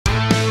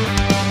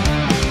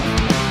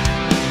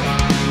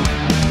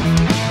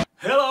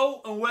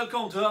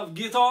welcome to Have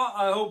Guitar.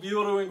 I hope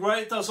you're doing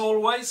great as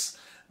always.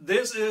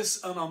 This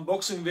is an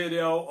unboxing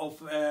video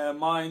of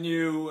my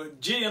new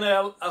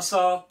G&L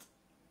ASAT,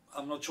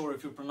 I'm not sure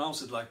if you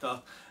pronounce it like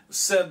that,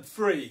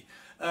 Z3.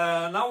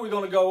 Now we're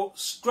gonna go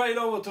straight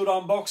over to the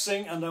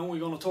unboxing, and then we're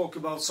gonna talk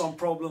about some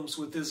problems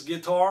with this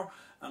guitar,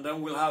 and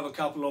then we'll have a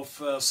couple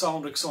of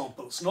sound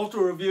examples. Not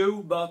a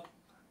review, but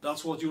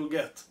that's what you'll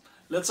get.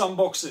 Let's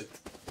unbox it.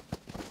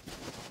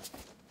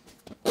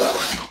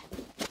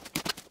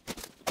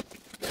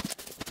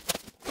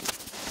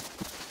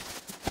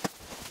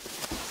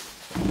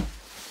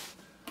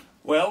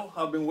 Well,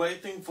 I've been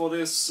waiting for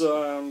this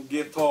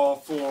guitar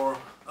for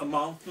a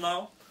month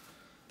now.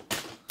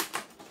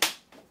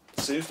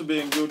 Seems to be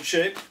in good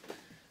shape.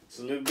 It's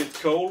a little bit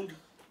cold.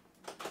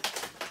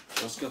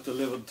 Just got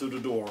delivered to the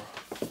door.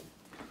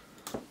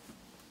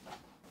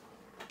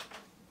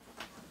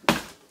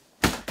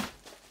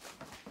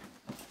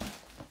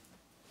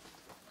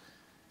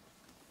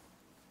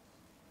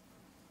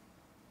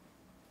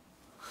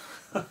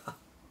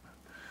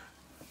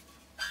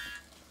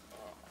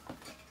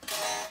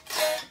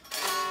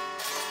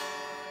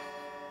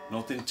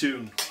 Not in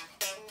tune.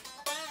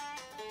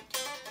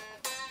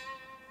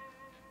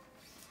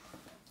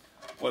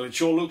 Well, it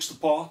sure looks the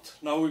part.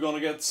 Now we're gonna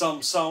get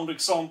some sound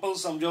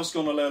examples. I'm just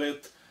gonna let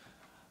it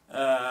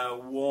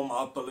warm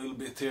up a little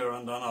bit here,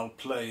 and then I'll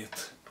play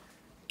it.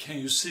 Can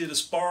you see the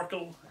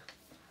sparkle?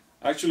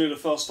 Actually, the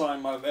first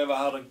time I've ever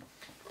had a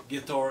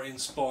guitar in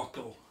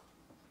sparkle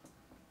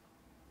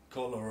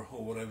color,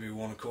 or whatever you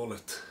want to call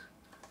it.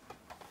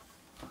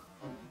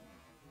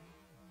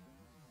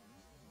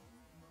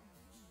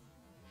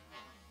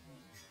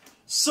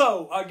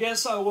 So, I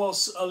guess I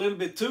was a little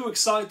bit too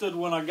excited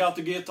when I got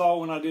the guitar,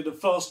 when I did the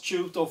first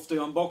shoot of the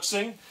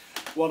unboxing.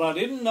 What I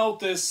didn't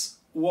notice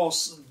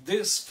was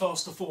this,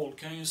 first of all.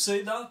 Can you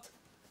see that?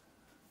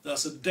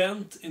 There's a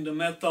dent in the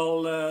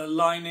metal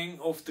lining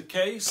of the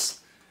case.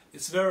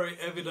 It's very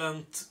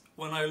evident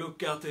when I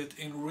look at it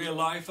in real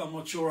life. I'm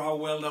not sure how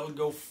well that'll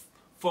go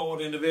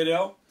forward in the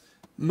video.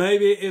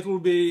 Maybe it will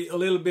be a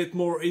little bit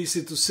more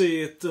easy to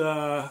see it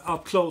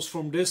up close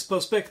from this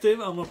perspective.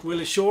 I'm not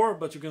really sure,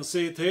 but you can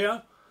see it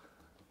here.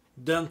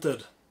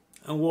 Dented.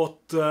 And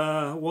what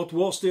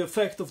was the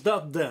effect of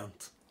that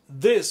dent?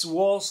 This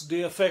was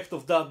the effect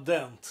of that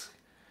dent.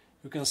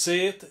 You can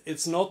see it.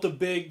 It's not a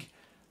big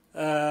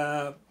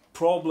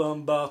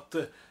problem,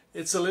 but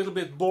it's a little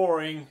bit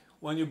boring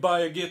when you buy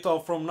a guitar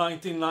from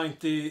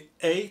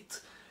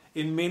 1998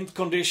 in mint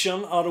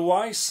condition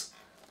otherwise.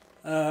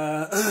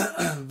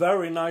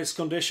 Very nice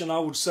condition, I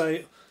would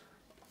say,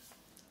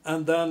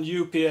 and then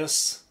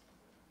UPS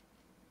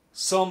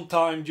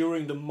sometime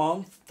during the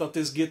month that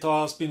this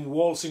guitar has been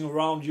waltzing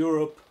around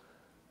Europe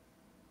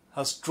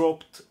has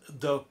dropped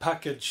the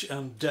package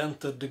and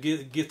dented the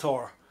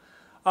guitar.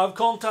 I've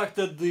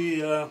contacted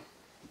the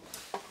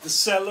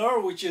seller,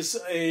 which is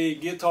a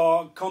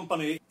guitar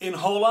company in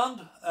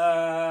Holland,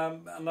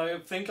 and I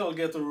think I'll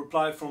get a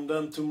reply from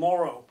them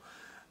tomorrow.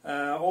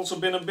 Also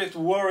been a bit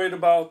worried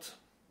about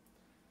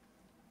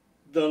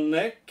the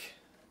neck,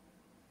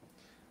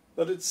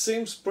 but it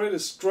seems pretty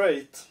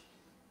straight,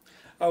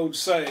 I would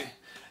say.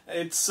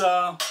 It's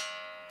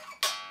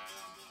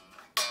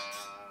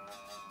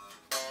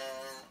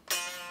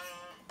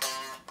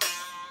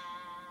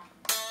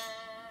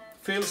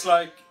feels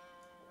like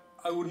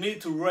I would need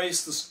to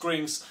raise the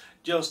strings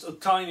just a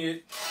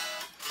tiny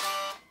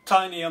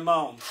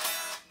amount,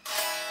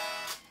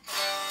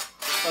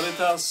 but it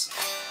has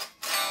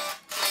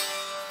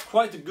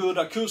quite a good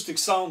acoustic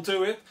sound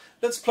to it.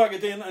 Let's plug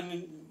it in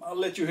and I'll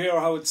let you hear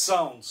how it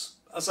sounds.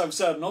 As I've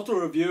said, not a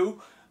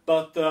review,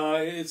 but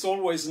it's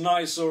always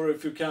nicer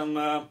if you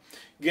can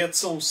get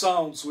some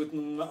sounds with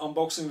an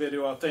unboxing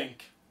video, I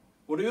think.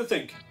 What do you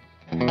think?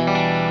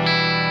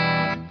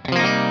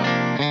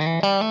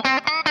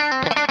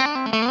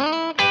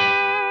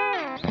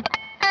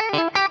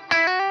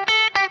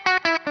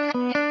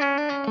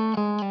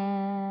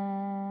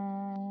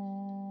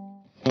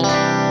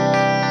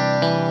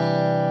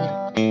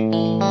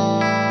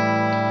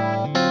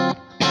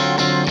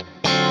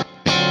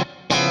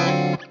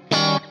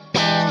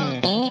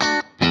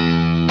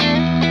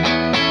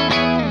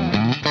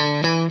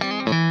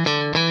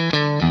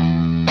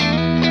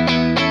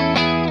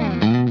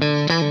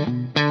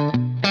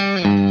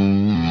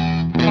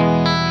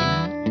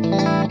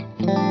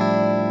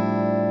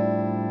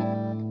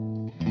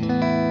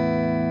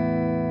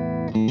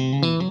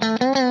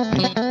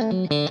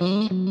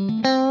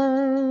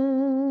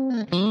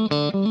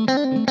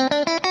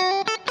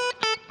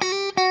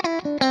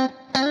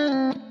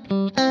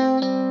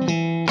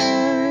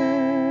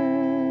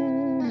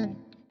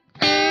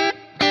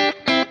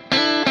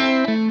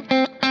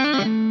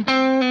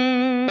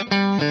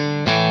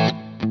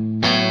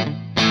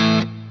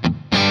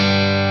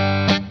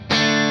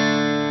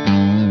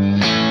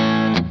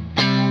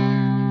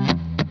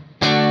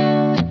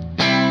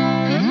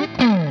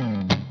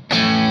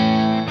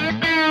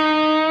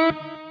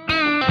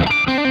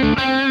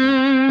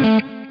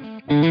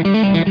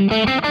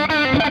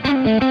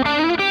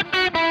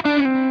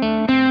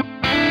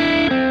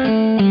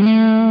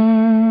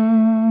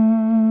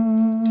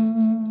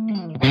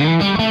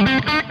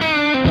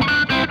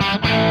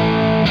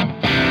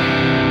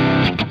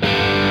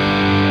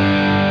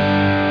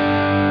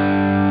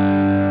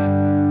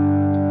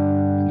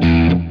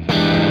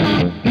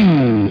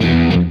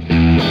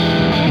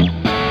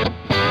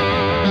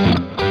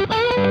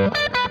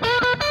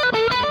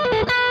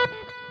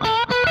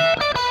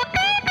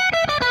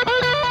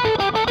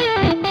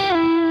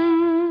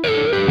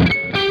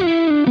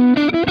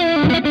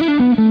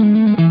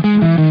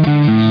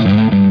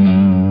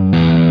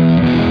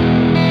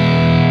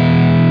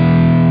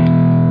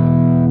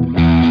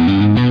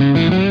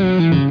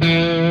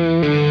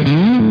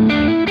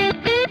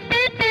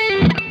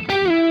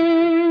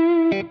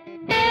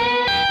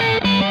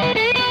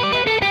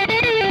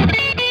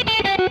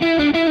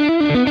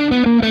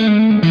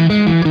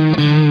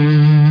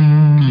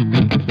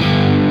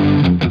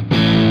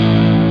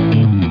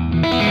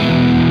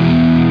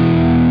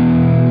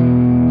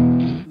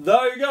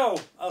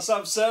 as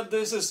I've said,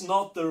 this is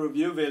not the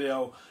review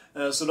video,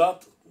 so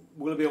that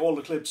will be all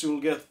the clips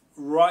you'll get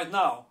right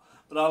now.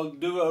 But I'll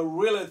do a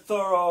really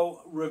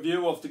thorough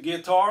review of the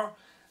guitar.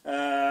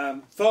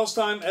 First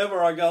time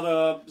ever I got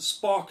a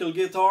sparkle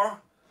guitar.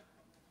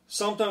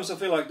 Sometimes I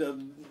feel like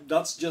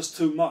that's just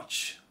too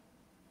much,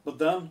 but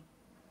then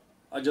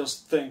I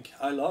just think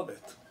I love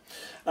it.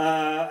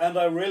 And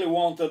I really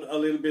wanted a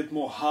little bit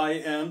more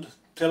high-end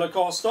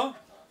Telecaster.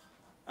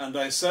 And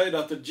they say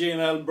that the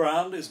G&L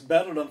brand is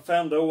better than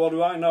Fender. What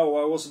do I know?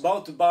 I was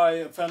about to buy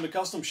a Fender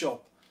Custom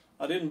Shop.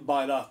 I didn't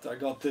buy that, I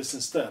got this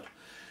instead.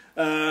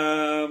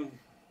 And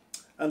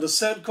the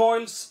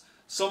Z-Coils,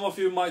 some of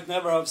you might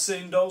never have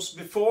seen those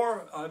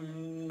before.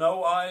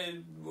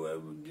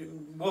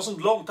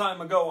 Wasn't a long time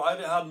ago, I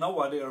had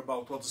no idea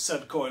about what the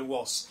Z-Coil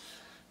was.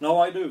 Now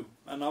I do,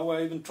 and now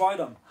I even try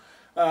them.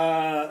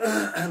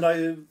 And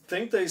I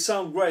think they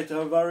sound great. They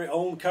have very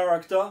own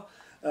character.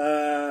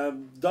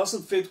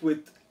 Doesn't fit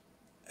with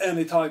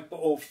any type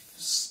of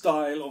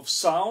style of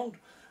sound,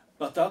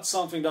 but that's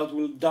something that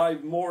we'll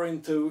dive more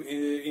into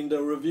in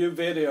the review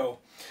video.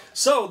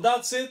 So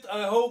that's it.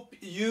 I hope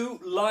you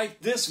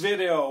liked this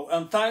video,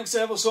 and thanks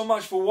ever so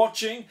much for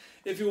watching.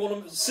 If you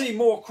want to see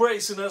more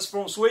craziness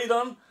from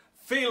Sweden,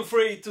 feel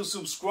free to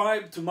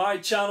subscribe to my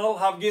channel,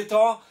 Have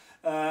Guitar,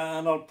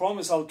 and I'll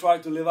promise I'll try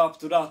to live up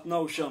to that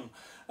notion.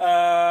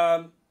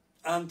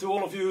 And to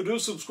all of you who do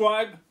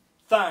subscribe,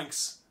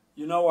 thanks.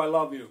 You know I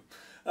love you.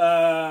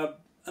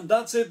 And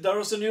that's it. There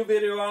is a new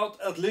video out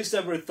at least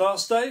every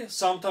Thursday,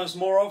 sometimes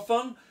more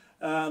often.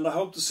 And I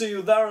hope to see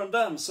you there and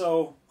then.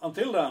 So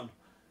until then,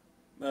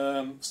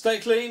 stay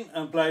clean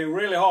and play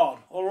really hard.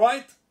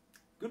 Alright?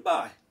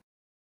 Goodbye.